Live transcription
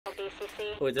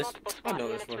Oh, this? I know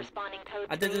this one.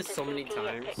 I did this so many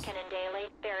times.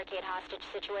 Barricade hostage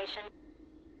situation.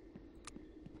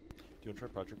 Do you want to try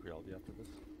Project Reality after this?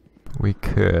 We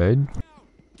could.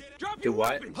 Do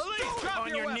what? Police, drop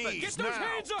your weapons. Get those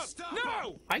hands up!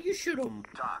 No! Why you shoot him?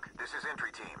 Doc, this is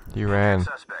entry team. You ran.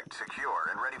 Suspect secure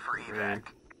and ready for evac.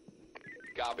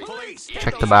 Copy. Police,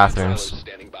 Check the bathrooms.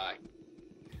 Standing by.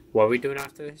 What are we doing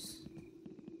after this?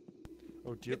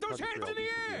 Oh, do you Get those hands in the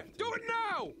air! Do it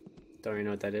now! Don't even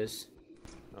know what that is.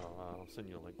 Oh, I'll send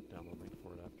you a link, download link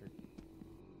for it after.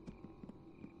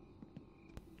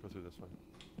 Go through this one.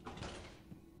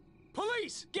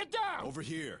 Police, get down! Over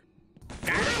here.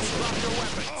 Drop your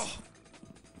weapons!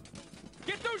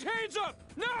 Get those hands up!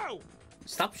 Now!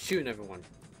 Stop shooting everyone.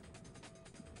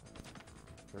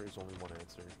 There is only one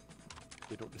answer.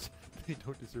 They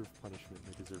don't deserve punishment.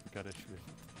 They deserve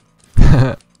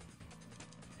punishment.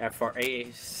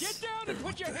 F4A's. Get down and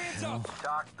put your hands up!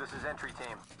 Doc, this is entry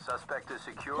team. Suspect is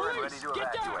secure and ready Police, to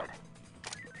get evacuate. down!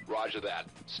 Roger that.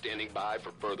 Standing by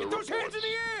for further Get those reports. hands in the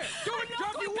air! Do it!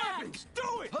 Drop your weapons!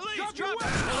 Do it! Police, drop your drop it!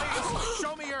 weapons! Police,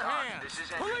 show me your hands. This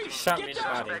is entry Police, Shot team. me get in the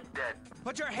down! body. Suspect dead.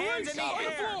 Put your hands in the on the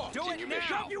air. floor! Do it Continue now.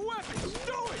 mission. Drop your weapons!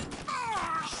 Do it!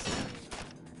 Ah!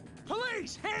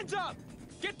 Police, hands up!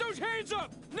 Get those hands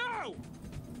up! Now!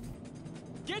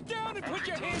 Get down and put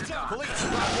your hands up! Police,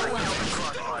 drop your weapons.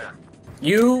 Crossfire.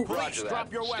 You. Roger that.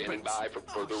 drop your Standing weapons. by for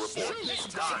further reports.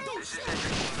 Doc, this is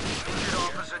entry team. Injured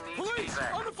officer needs Police,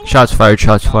 on the evac. floor! Shots fired,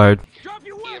 shots fired. Drop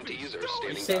your weapons! EMTs are Do it!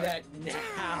 standing Say by. that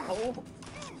now.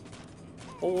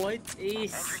 What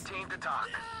is? Entry team to Doc.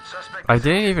 Suspect I is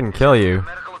didn't injured. even kill you.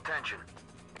 Medical attention.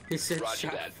 He said Roger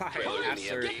shot that. fired Trailers and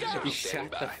after EMTs are he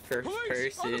standing shot the by. first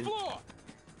Police, on the person. floor!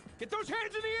 Get those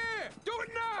hands in the air! Do it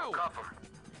now! Cuff him.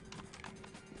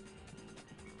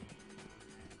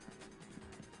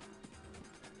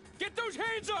 Get those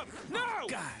hands up! Now!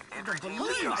 Entry team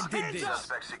Police, to Doc. I did this.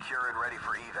 Suspect secure and ready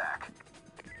for evac.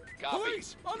 Copy.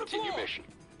 Police, on the Continue floor! mission.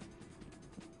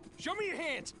 Show me your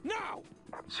hands! Now!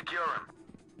 Secure him.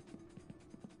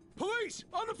 Police,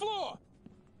 on the floor!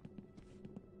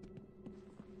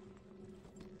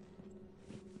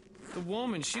 The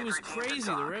woman, she was Entry team to crazy.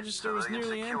 The Doc. register was Civilian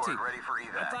nearly secure empty. and ready for I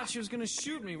evac. thought she was gonna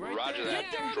shoot me right Roger there. that.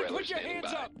 Get down and Trailer put your standing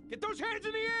hands by. up! Get those hands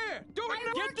in the air! Do it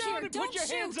now! work Get down here, and don't put your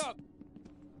hands shoot. up!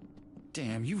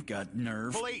 Damn, you've got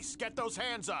nerve. Police, get those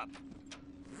hands up.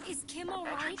 Is Kim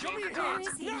alright? Show me your Where hands!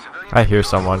 is he? Now! I hear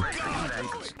someone.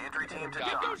 Entry team to Get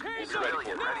Doc. those hands up!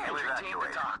 Civilian ready to Now!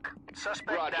 evacuate.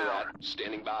 Suspect Roger down. that.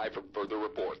 Standing by for further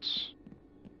reports.